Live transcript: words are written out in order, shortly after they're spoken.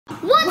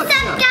What's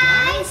up,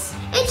 guys?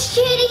 It's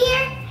Trinity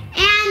here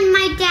and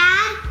my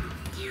dad.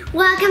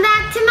 Welcome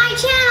back to my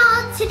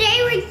channel.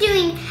 Today we're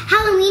doing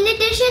Halloween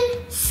edition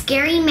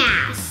Scary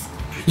Mask.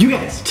 You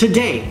guys,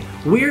 today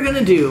we're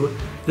gonna do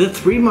the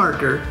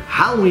 3-marker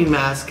Halloween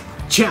mask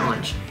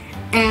challenge.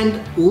 And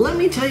let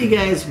me tell you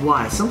guys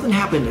why. Something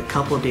happened a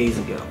couple of days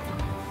ago.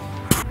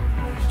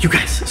 You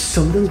guys,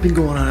 something's been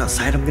going on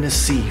outside. I'm gonna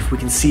see if we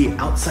can see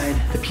outside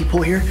the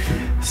peephole here,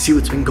 see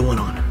what's been going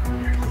on.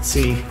 Here, let's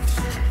see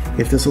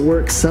if this will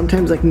work.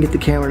 Sometimes I can get the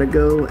camera to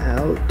go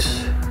out.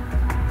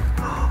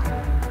 Oh,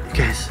 you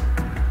guys,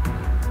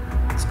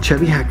 it's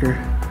Chubby Hacker.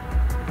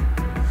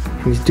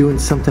 He's doing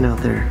something out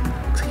there.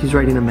 Looks like he's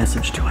writing a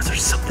message to us or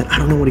something. I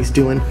don't know what he's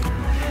doing.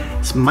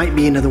 This might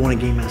be another one of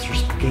Game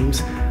Master's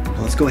games.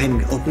 Well, let's go ahead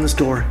and open this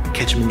door,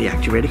 catch him in the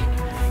act. You ready?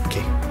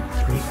 Okay,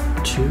 3,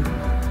 2,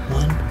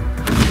 1.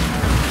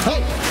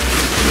 Hey,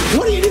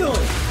 what are you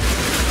doing?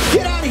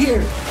 Get out of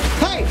here.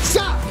 Hey,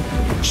 stop.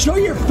 Show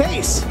your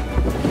face.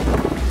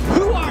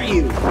 Who are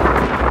you?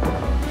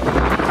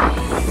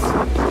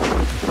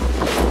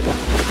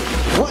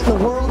 What in the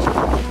world?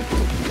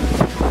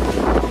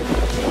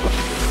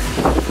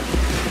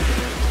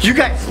 You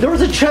guys, there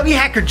was a Chubby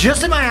Hacker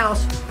just in my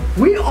house.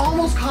 We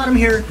almost caught him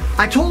here.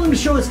 I told him to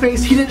show his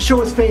face. He didn't show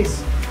his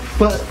face.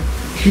 But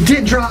he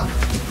did drop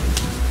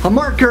a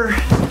marker.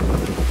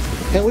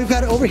 And we've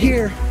got it over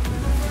here.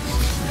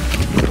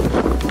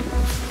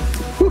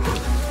 Whew.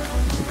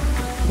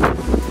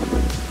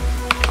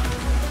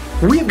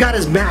 We've got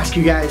his mask,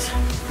 you guys.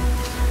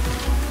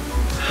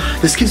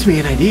 This gives me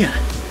an idea.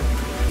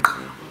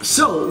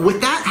 So, with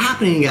that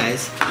happening, you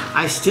guys,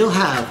 I still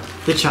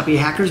have the Chubby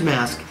Hacker's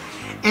mask.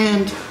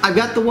 And I've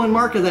got the one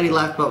marker that he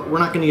left, but we're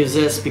not going to use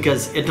this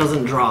because it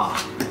doesn't draw.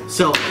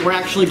 So we're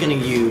actually going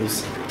to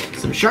use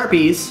some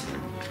Sharpies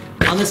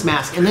on this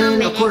mask. And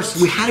then, of course,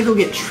 we had to go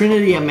get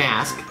Trinity a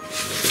mask.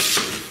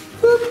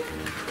 Boop.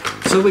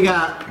 So we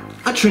got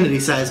a Trinity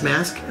size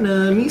mask and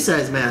a me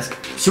size mask.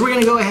 So we're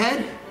going to go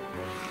ahead,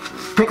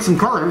 pick some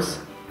colors,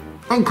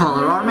 and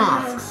color our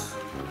masks.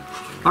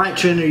 All right,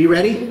 Trinity, are you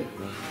ready?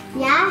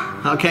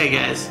 Yeah? Okay,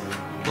 guys,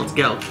 let's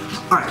go.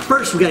 All right,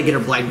 first we got to get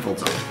our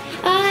blindfolds on.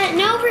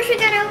 No, first we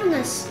gotta open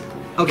this.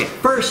 Okay,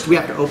 first we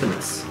have to open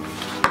this.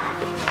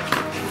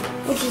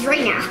 Which is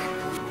right now.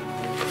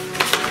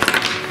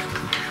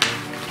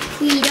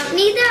 We don't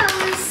need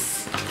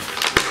those.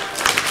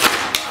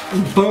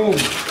 Boom.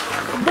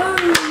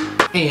 Boom.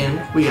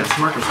 And we got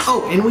some markers.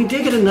 Oh, and we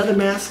did get another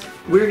mask.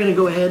 We're gonna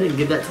go ahead and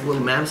give that to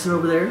little Madison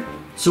over there.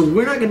 So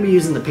we're not gonna be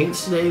using the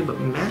paints today, but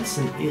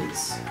Madison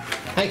is.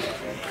 Hey,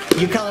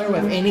 you color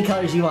with any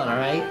colors you want, all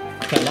right?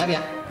 Okay, love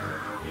ya.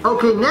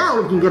 Okay,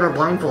 now we can get our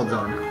blindfolds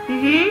on.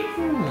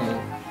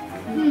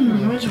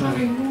 Which one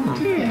do you want?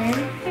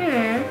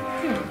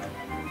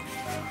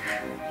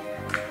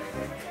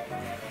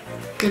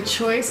 Good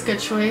choice, good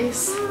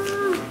choice.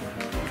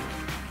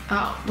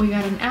 Oh, we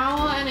got an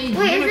owl and a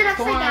unicorn. Wait, is it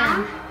upside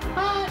down?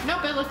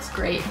 Nope, it looks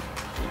great.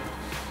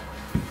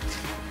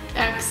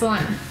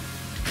 Excellent.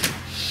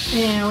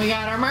 And we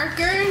got our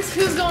markers.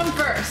 Who's going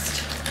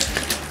first?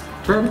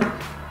 1,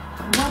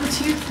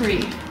 2,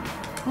 3.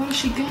 What is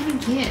she gonna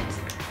get?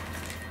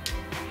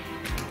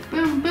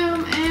 Boom,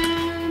 boom,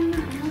 and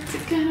what's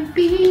it gonna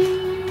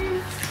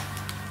be?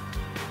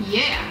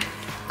 Yeah.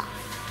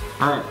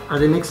 All right, are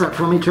they mixed up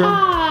for me, Trin?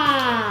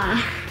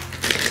 Ah.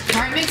 All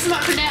right, mix them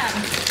up for Dad.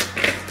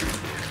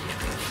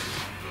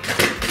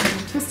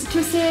 Twist it,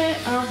 twist it.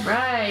 All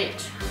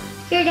right.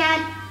 Here,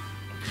 Dad.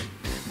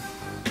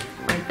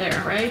 Right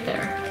there, right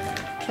there.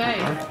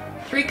 Okay.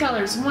 3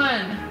 colors.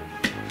 1.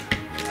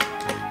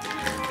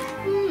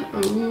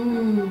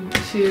 Ooh,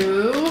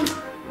 2,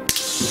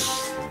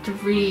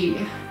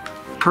 3.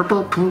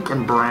 Purple, pink,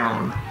 and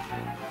brown.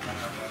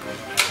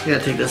 You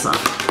gotta take this off.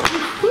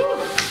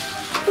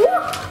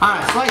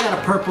 Alright, so I got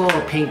a purple,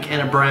 a pink,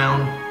 and a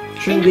brown.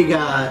 Trinity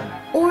got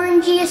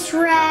Orangish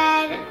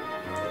red,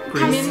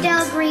 green.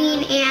 pastel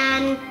green,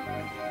 and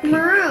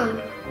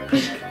maroon.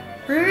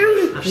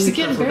 Maroon. I She's think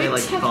getting that's what very they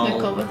like to technical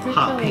call with her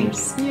hot pink.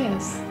 colors.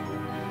 Yes.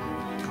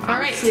 All I'd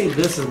right. say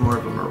this is more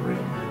of a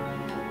maroon.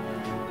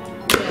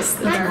 Yes,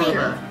 the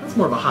darker. That's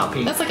more of a hot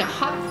pink. That's like a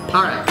hot.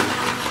 Alright.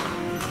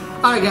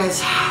 Alright,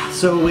 guys.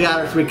 So we got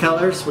our 3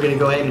 colors. We're gonna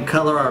go ahead and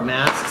color our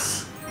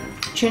masks.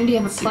 Trinity,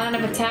 have a plan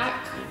of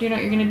attack. Do you know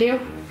what you're gonna do?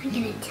 I'm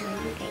gonna tell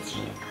you guys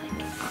real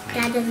quick.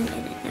 Dad doesn't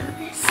gonna know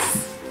this.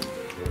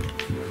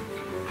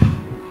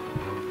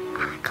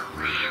 I'm a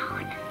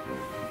clown.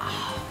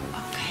 Oh,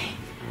 okay.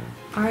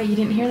 All right, you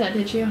didn't hear that,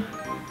 did you?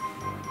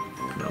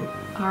 No.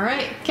 All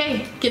right.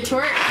 Okay, get to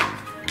work.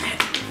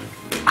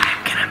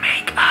 I'm gonna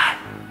make a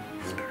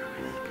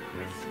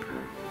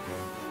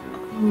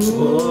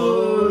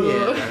Ooh.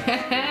 yeah.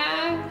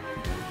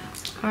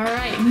 All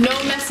right,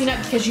 no messing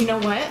up because you know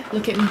what?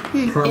 Look at me.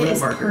 Permanent It is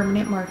marker.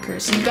 permanent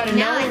markers. So you gotta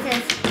Now know. it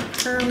says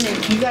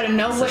permanent. You gotta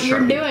know what you're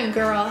Sharpie. doing,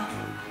 girl.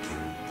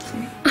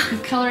 You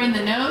coloring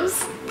the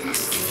nose?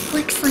 This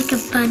looks like a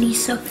bunny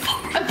so far.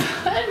 A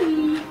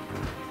bunny.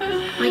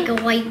 Like a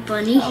white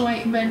bunny. A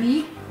white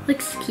bunny.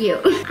 Looks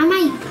cute. I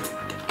might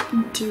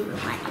do it.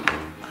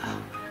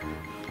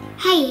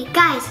 Hey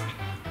guys,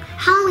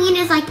 Halloween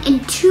is like in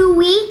 2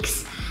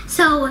 weeks,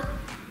 so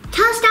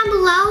tell us down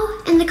below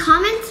in the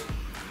comments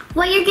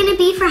what you're gonna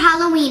be for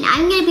Halloween.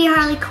 I'm gonna be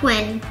Harley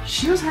Quinn.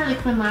 She was Harley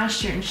Quinn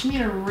last year and she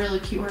made a really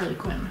cute Harley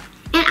Quinn.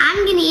 And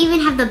I'm gonna even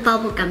have the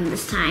bubble gum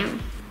this time.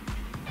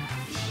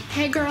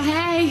 Hey girl,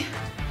 hey.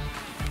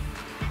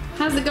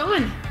 How's it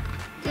going?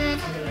 Good.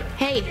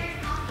 Hey.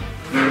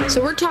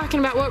 So we're talking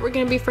about what we're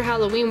gonna be for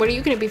Halloween. What are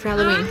you gonna be for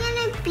Halloween? I'm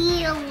gonna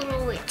be a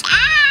little witch.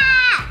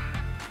 Ah!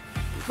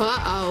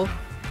 Uh-oh.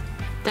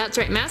 That's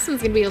right,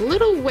 Madison's gonna be a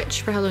little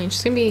witch for Halloween.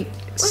 She's gonna be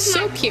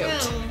so cute.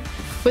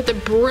 With a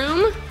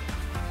broom?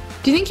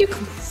 Do you think you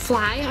can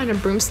fly on a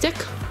broomstick?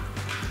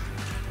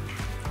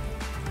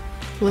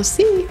 We'll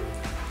see.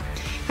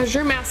 How's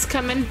your mask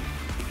coming?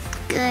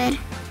 Good.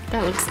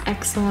 That looks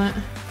excellent.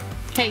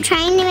 Hey, I'm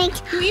trying to make.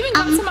 you even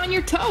got some on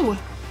your toe.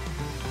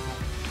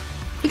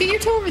 Look at your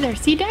toe over there.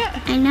 See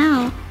that? I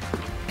know.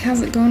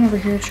 How's it going over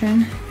here,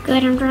 Trin?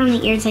 Good. I'm drawing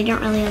the ears. I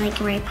don't really like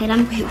where I put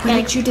them. Wait, what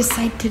did you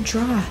decide to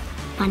draw?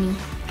 Bunny.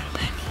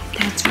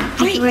 That's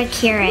right. I drew a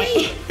carrot.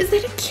 Wait, is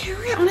that a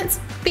carrot on its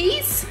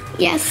face?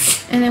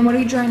 Yes. And then what are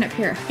you drawing up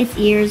here? Its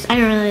ears. I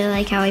don't really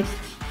like how I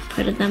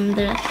put them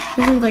there.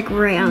 This one's like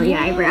right on the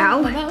eyebrow.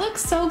 Oh, that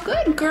looks so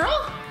good,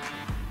 girl.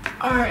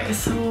 All right,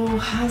 so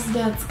how's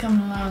Dad's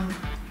coming along?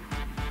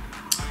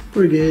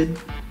 We're good.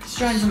 He's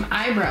drawing some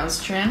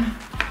eyebrows, Trin.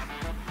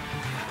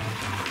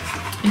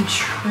 And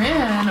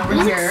Trin over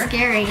This here looks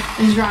scary.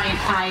 is drawing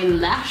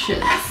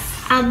eyelashes.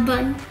 A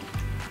bunny.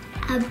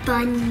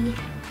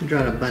 You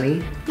drawing a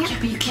bunny? Yeah,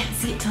 but you can't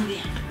see it till the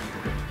end.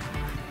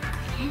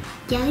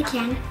 Yeah, I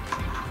can.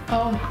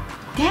 Oh,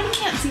 Dad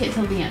can't see it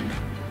till the end.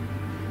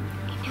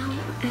 I know.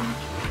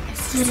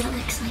 This is what it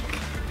looks like.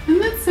 Isn't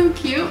that so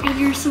cute? And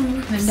here's some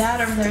lips. And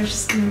Dad over there is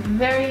just being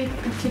very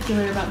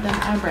particular about them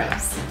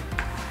eyebrows.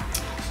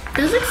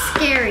 Those look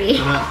scary.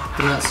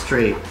 They're not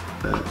straight,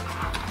 but...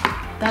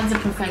 Dad's a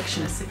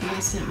perfectionist, if you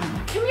guys didn't know.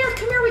 Come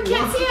here, we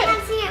can't see Can't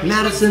it. see it. We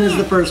Madison can't is see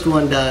the it. first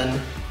one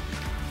done.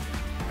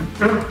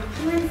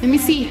 Let me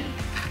see.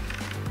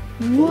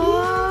 Whoa!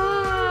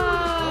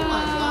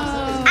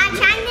 I'm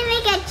trying to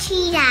make a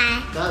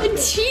cheetah. A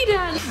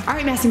cheetah. All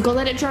right, Madison, go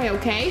let it dry,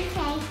 okay?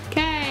 Okay.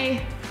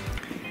 Okay.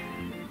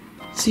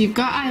 So you've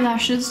got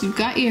eyelashes, you've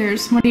got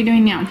ears. What are you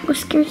doing now?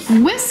 Whiskers.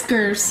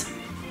 Whiskers.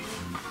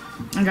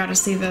 I gotta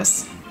see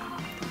this.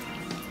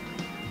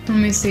 Let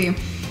me see.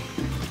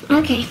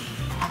 Okay.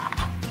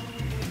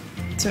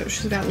 So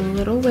she's got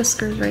little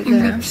whiskers right And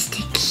there.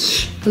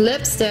 lipstick.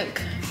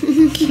 Lipstick.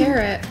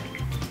 Carrot.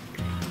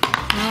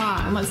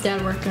 Ah, and what's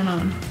Dad working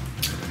on?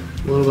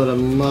 A little bit of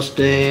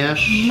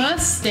mustache.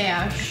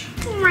 Mustache.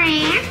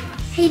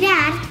 Hey,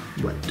 Dad.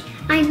 What?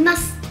 I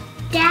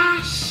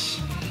mustache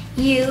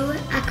you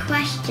a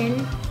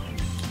question.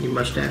 You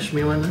mustache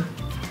me one?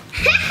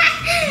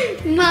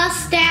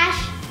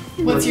 Mustache.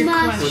 What's your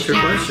Mustache. What's your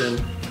question?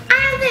 I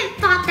haven't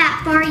thought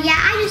that far yet.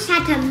 I just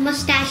had to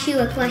mustache you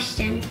a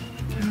question.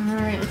 All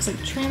right, looks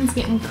like Trin's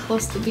getting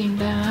close to being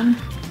done.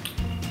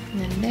 And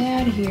then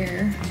Dad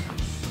here.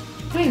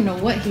 I don't even know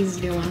what he's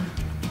doing.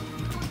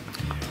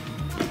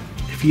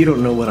 If you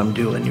don't know what I'm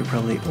doing, you're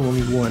probably the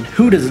only one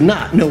who does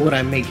not know what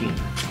I'm making.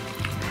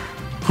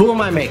 Who am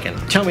I making?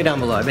 Tell me down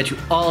below. I bet you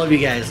all of you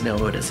guys know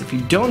who it is. If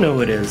you don't know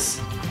who it is,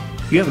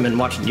 you haven't been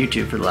watching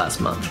YouTube for the last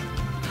month.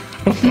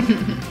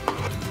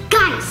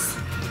 Guys,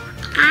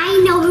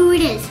 I know who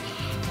it is.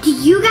 Do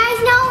you guys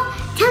know?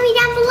 Tell me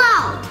down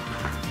below.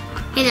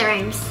 Hey, that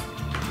rhymes.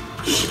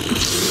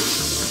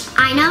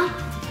 I know.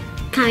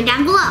 Comment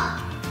down below.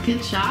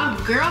 Good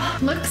job, girl.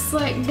 Looks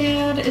like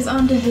Dad is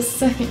onto his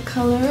second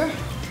color.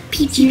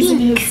 Peachy Using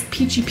pink. his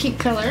peachy pink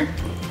color.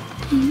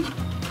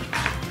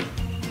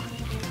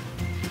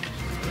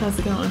 How's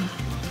it going?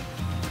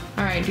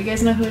 All right, do you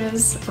guys know who it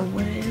is or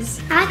what it is?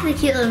 I like the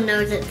cute little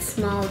nose. It's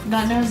small.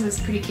 That nose is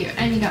pretty cute,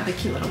 and you got the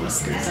cute little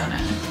whiskers on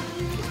it.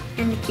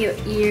 And the cute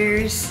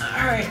ears.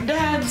 All right,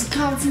 Dad's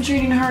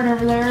concentrating hard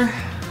over there.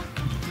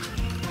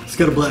 It's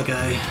got a black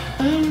eye.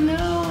 Oh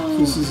no.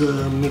 This is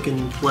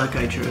making Black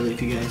Eye Charlie,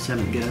 if you guys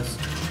haven't guessed.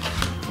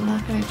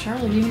 Black Eye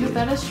Charlie. Do you know what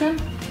that is, Trin?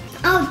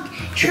 Oh,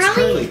 It's Charlie.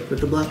 Charlie with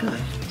the black eye.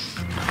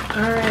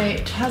 All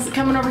right, how's it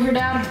coming over here,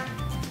 Dad?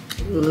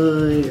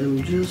 I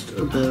am just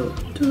about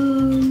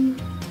done.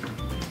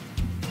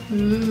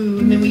 Ooh,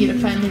 and then we get to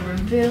finally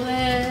reveal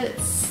it,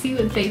 see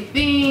what they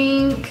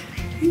think.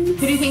 Who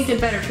do you think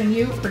did better, Trin,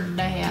 you or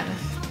Dad?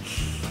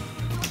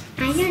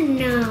 I don't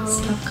know.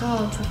 Tough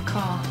call, tough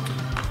call.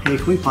 Hey,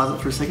 can we pause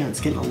it for a second? It's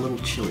getting a little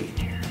chilly in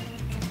here.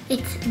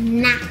 It's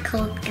not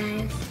cold,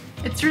 guys.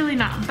 It's really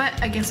not, but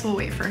I guess we'll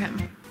wait for him.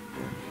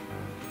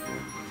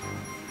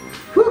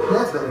 Whew,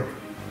 that's better.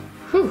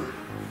 Whew.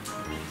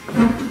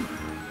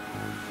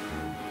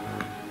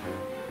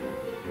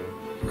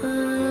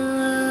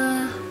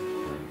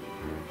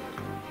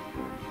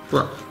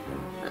 What?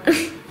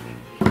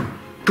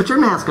 Put your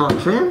mask on,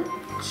 Trin.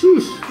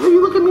 Sheesh, why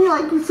you look at me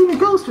like you've seen a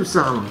ghost or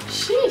something?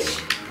 Sheesh.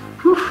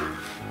 Whew.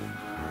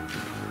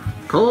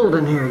 Cold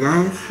in here,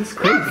 guys. It's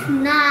crazy. That's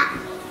not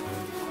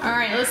All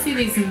right, let's see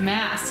these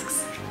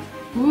masks.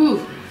 Ooh.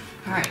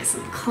 All right, so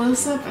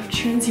close up of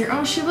Trin's here.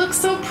 Oh, she looks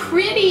so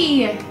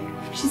pretty.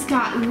 She's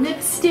got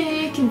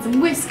lipstick and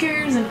some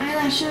whiskers and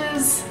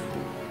eyelashes.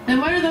 And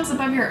what are those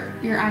above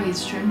your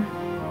eyes, Trin?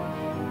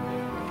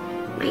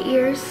 My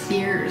ears.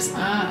 Ears.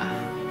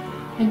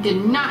 I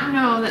did not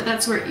know that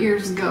that's where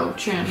ears go,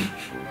 Trin.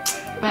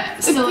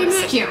 But still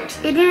looks cute.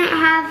 It didn't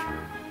have.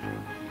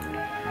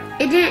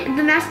 It didn't.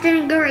 The mask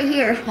didn't go right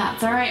here.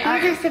 That's all right. All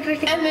That right. was the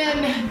first thing. And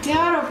then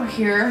Dad over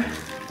here.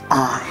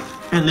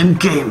 I am the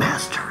Game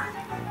Master.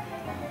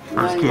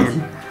 I was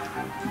kidding.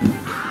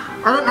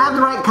 I didn't have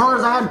the right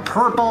colors. I had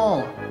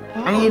purple.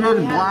 I needed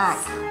black.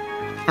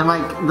 And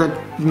like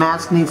the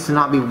mask needs to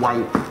not be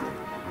white.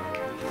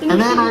 And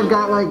then I've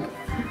got like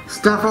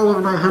stuff all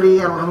over my hoodie.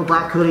 I don't have a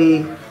black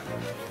hoodie.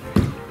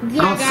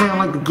 Yeah, I don't sound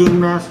like the Game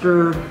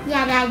Master.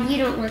 Yeah, Dad, you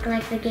don't look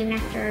like the Game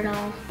Master at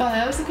all. But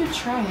that was a good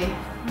try.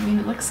 I mean,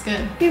 it looks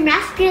good. Your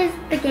mask is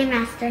the Game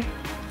Master.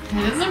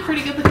 It is a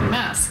pretty good looking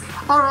mask.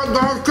 Alright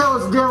guys, tell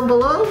us down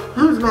below,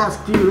 whose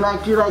mask do you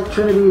like? Do you like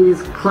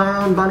Trinity's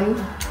clown bunny?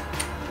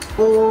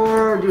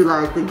 Or do you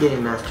like the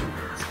Game Master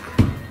mask?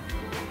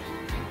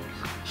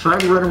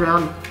 Should I run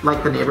around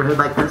like the neighborhood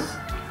like this?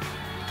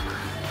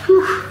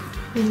 Whew.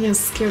 And you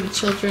scare the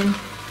children.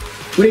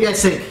 What do you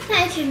guys think?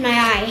 That's just my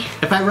eye.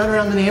 If I run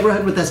around the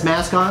neighborhood with this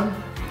mask on,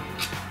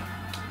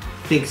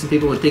 think some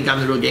people would think I'm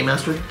the real Game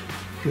Master?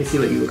 Let me see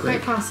what you look Quite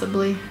like.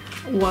 possibly.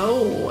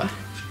 Whoa.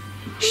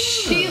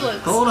 She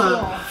looks Hold cool.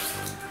 up.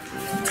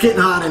 It's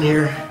getting hot in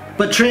here.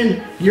 But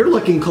Trin, you're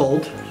looking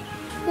cold.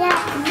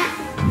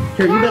 Yeah.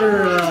 Here, you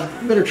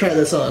better try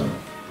this on.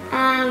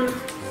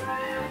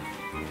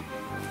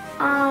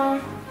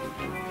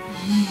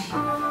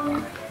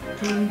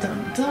 Dun,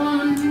 dun,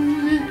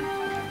 dun.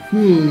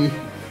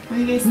 What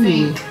do you guys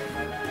think?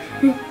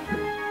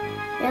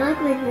 They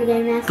look like the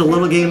Game Master. The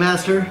little Game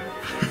Master.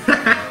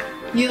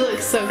 You look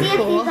so See if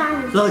cool. these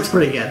arms That looks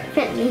pretty good.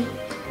 fit me.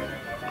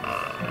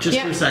 Just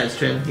Yep. your size,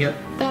 Trin. Yep.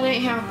 That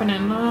ain't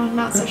happening. No, I'm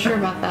not so sure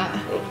about that.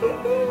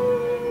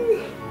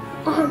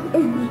 I'm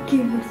the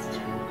Game Master.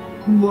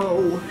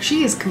 Whoa.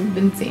 She is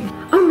convincing.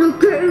 I'm the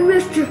Game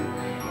Master.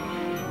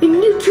 And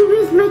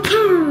YouTube is my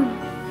town.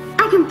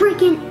 I can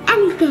break in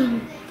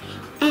anything.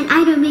 And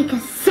I don't make a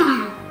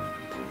sound.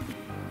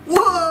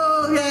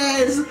 Whoa,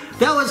 guys!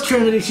 That was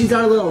Trinity. She's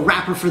our little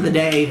rapper for the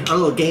day. Our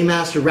little Game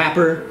Master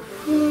rapper.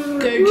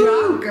 Good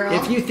job, girl.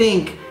 If you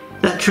think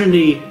that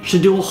Trinity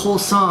should do a whole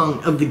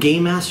song of the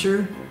Game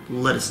Master,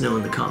 let us know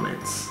in the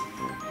comments.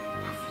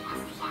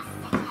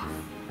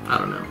 I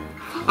don't know.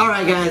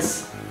 Alright,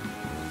 guys.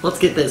 Let's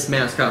get this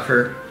mask off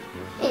her.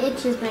 It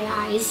itches my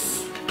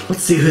eyes.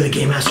 Let's see who the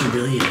Game Master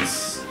really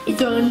is.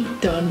 Dun,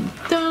 dun,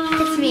 dun.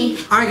 It's me.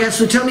 Alright, guys,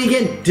 so tell me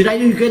again, did I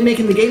do good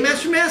making the Game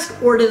Master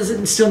mask, or does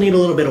it still need a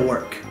little bit of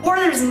work? Or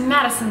there's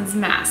Madison's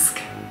mask.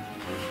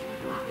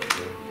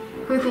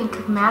 Who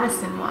think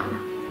Madison won?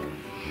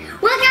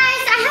 Well,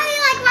 guys, I hope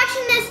you like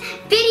watching this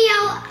video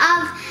of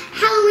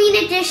Halloween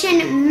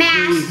edition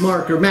mask.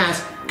 Marker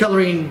mask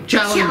coloring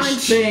challenge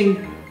Challenge.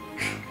 thing.